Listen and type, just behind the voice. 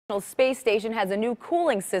Space Station has a new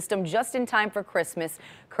cooling system just in time for Christmas,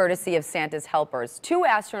 courtesy of Santa's helpers. 2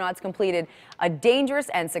 astronauts completed a dangerous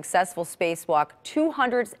and successful spacewalk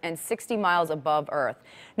 260 miles above Earth.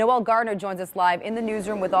 Noel Gardner joins us live in the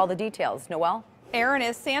newsroom with all the details. Noel? Aaron,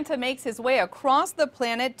 as Santa makes his way across the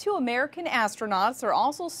planet, 2 American astronauts are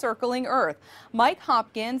also circling Earth. Mike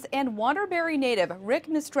Hopkins and Waterbury native Rick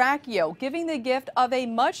Mistracchio giving the gift of a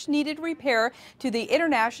much-needed repair to the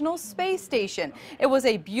International Space Station. It was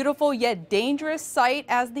a beautiful yet dangerous sight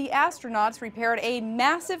as the astronauts repaired a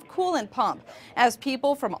massive coolant pump. As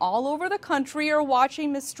people from all over the country are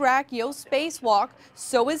watching Mistracchio spacewalk,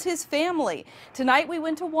 so is his family. Tonight we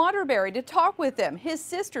went to Waterbury to talk with him. His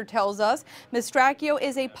sister tells us Mistracchio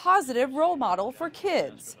is a positive role model for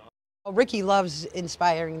kids. Ricky loves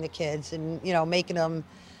inspiring the kids and, making them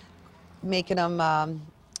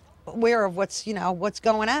aware of what's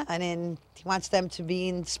going on, and he wants them to be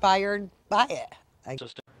inspired by it.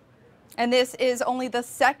 And this is only the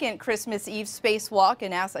second Christmas Eve spacewalk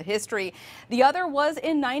in NASA history. The other was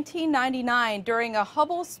in 1999 during a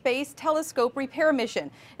Hubble Space Telescope repair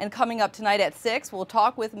mission. And coming up tonight at 6, we'll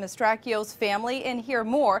talk with Mistracchio's family and hear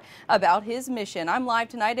more about his mission. I'm live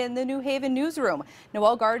tonight in the New Haven newsroom.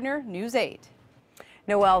 Noel Gardner, News 8.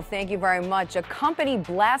 Noel, thank you very much. A company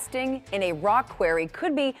blasting in a rock quarry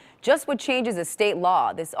could be just what changes a state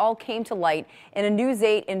law. This all came to light in a News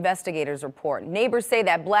 8 investigators report. Neighbors say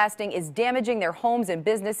that blasting is damaging their homes and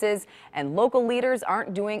businesses, and local leaders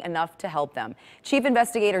aren't doing enough to help them. Chief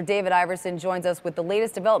Investigator David Iverson joins us with the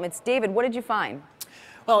latest developments. David, what did you find?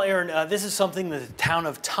 Well, Aaron, this is something that the town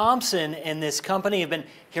of Thompson and this company have been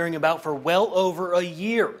hearing about for well over a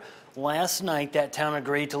year. Last night, that town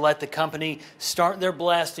agreed to let the company start their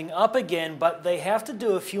blasting up again, but they have to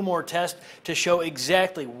do a few more tests to show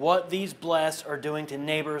exactly what these blasts are doing to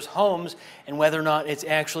neighbors' homes and whether or not it's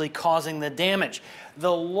actually causing the damage.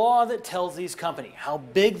 The law that tells these companies how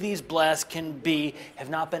big these blasts can be have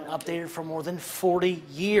not been updated for more than 40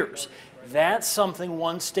 years. That's something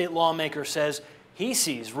one state lawmaker says he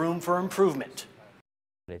sees room for improvement.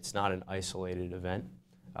 It's not an isolated event.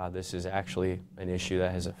 This is actually an issue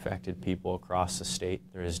that has affected people across the state.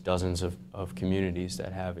 There is dozens of communities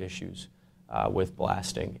that have issues with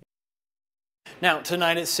blasting. Now,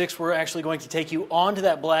 tonight at 6, we're actually going to take you onto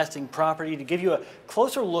that blasting property to give you a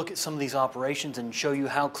closer look at some of these operations and show you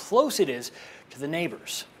how close it is to the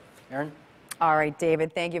neighbors. Aaron? All right,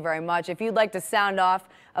 David, thank you very much. If you'd like to sound off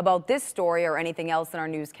about this story or anything else in our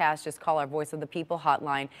newscast, just call our Voice of the People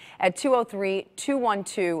hotline at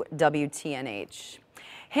 203-212-WTNH.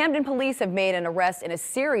 Hamden police have made an arrest in a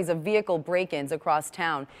series of vehicle break-ins across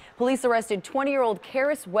town. Police arrested 20-year-old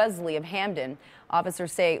Karis Wesley of Hamden.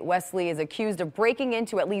 Officers say Wesley is accused of breaking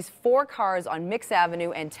into at least 4 cars on Mix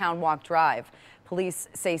Avenue and Town Walk Drive. Police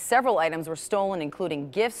say several items were stolen, including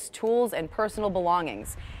gifts, tools, and personal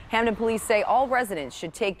belongings. Hamden police say all residents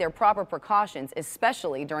should take their proper precautions,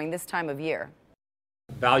 especially during this time of year.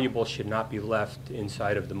 Valuables should not be left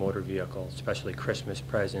inside of the motor vehicle, especially Christmas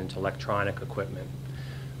presents, electronic equipment.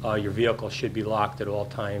 Your vehicle should be locked at all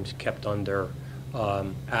times, kept under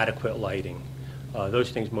adequate lighting. Those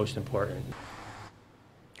things most important.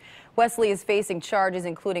 Wesley is facing charges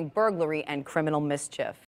including burglary and criminal mischief.